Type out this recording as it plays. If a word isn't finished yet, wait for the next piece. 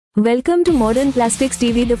Welcome to Modern Plastics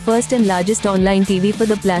TV, the first and largest online TV for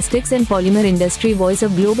the plastics and polymer industry, voice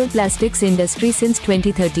of global plastics industry since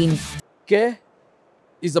 2013. K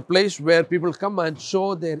is a place where people come and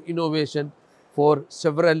show their innovation for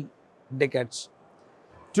several decades.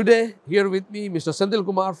 Today, here with me, Mr. Senthil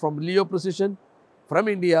Kumar from Leo Precision from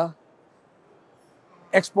India,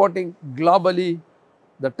 exporting globally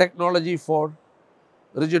the technology for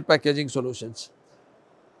rigid packaging solutions.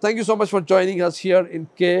 Thank you so much for joining us here in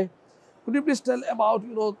K. Could you please tell about,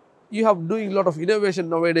 you have doing a lot of innovation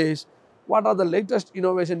nowadays. What are the latest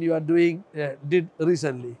innovation you are doing, did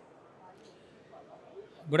recently?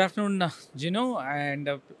 Good afternoon, Ginu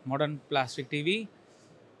and Modern Plastic TV.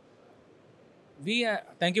 We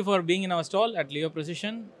thank you for being in our stall at Leo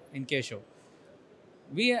Precision in K Show.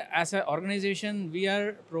 We as an organization, we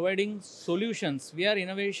are providing solutions. We are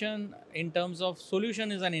innovation in terms of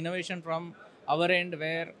solution is an innovation from our end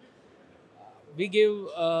where we give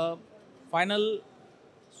a final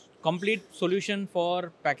complete solution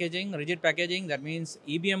for packaging, rigid packaging. That means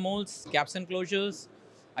EBM molds, caps and closures,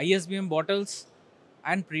 ISBM bottles,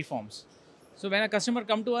 and preforms. So when a customer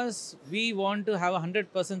come to us, we want to have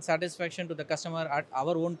 100% satisfaction to the customer at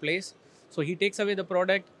our own place. So he takes away the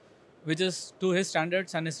product which is to his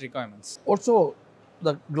standards and his requirements. Also,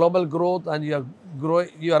 the global growth, and you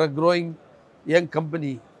are a growing young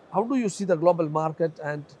company. How do you see the global market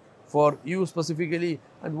and for you specifically,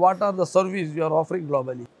 and what are the services you are offering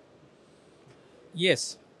globally?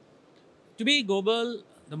 Yes, to be global,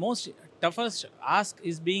 the most toughest ask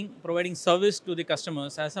is providing service to the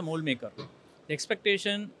customers as a mold maker. The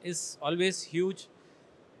expectation is always huge.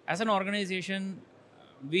 As an organization,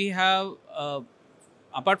 we have,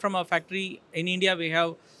 apart from our factory in India, we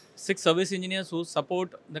have 6 service engineers who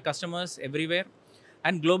support the customers everywhere.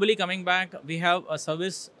 And globally coming back, we have a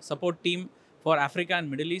service support team for Africa and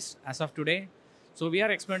Middle East as of today. So we are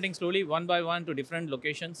expanding slowly one by one to different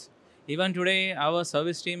locations. Even today, our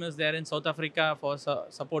service team is there in South Africa for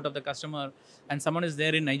support of the customer, and someone is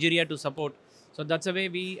there in Nigeria to support. So that's the way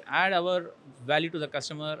we add our value to the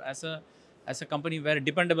customer as a company, where a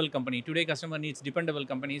dependable company. Today, customer needs dependable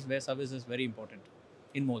companies where service is very important,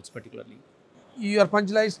 in molds particularly. Your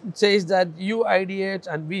punchline says that you ideate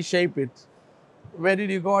and we shape it. Where did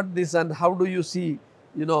you got this, and how do you see,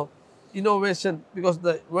 innovation? Because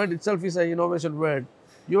the word itself is an innovation word.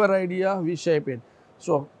 Your idea, we shape it.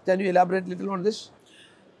 So, can you elaborate a little on this?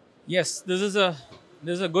 Yes, this is a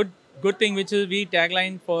good thing which is we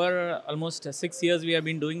tagline for almost 6 years. We have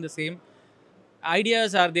been doing the same.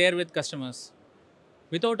 Ideas are there with customers.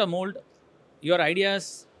 Without a mold, your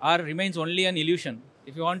ideas remains only an illusion.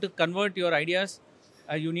 If you want to convert your ideas,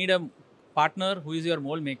 you need a partner who is your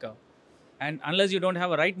mold maker. And unless you don't have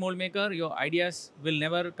a right mold maker, your ideas will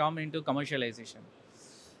never come into commercialization.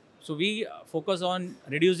 So we focus on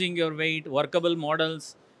reducing your weight, workable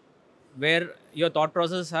models, where your thought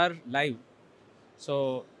process are live.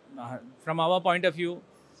 So from our point of view,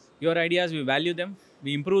 your ideas, we value them,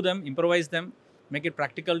 we improve them, improvise them, make it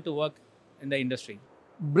practical to work in the industry.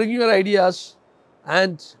 Bring your ideas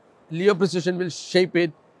and Leo Precision will shape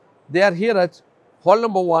it. They are here at hall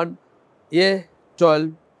number 1,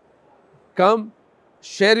 A12. Come,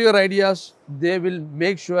 share your ideas. They will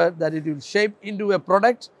make sure that it will shape into a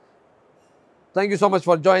product. Thank you so much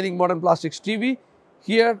for joining Modern Plastics TV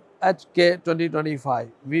here at K2025.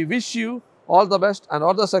 We wish you all the best and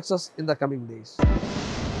all the success in the coming days.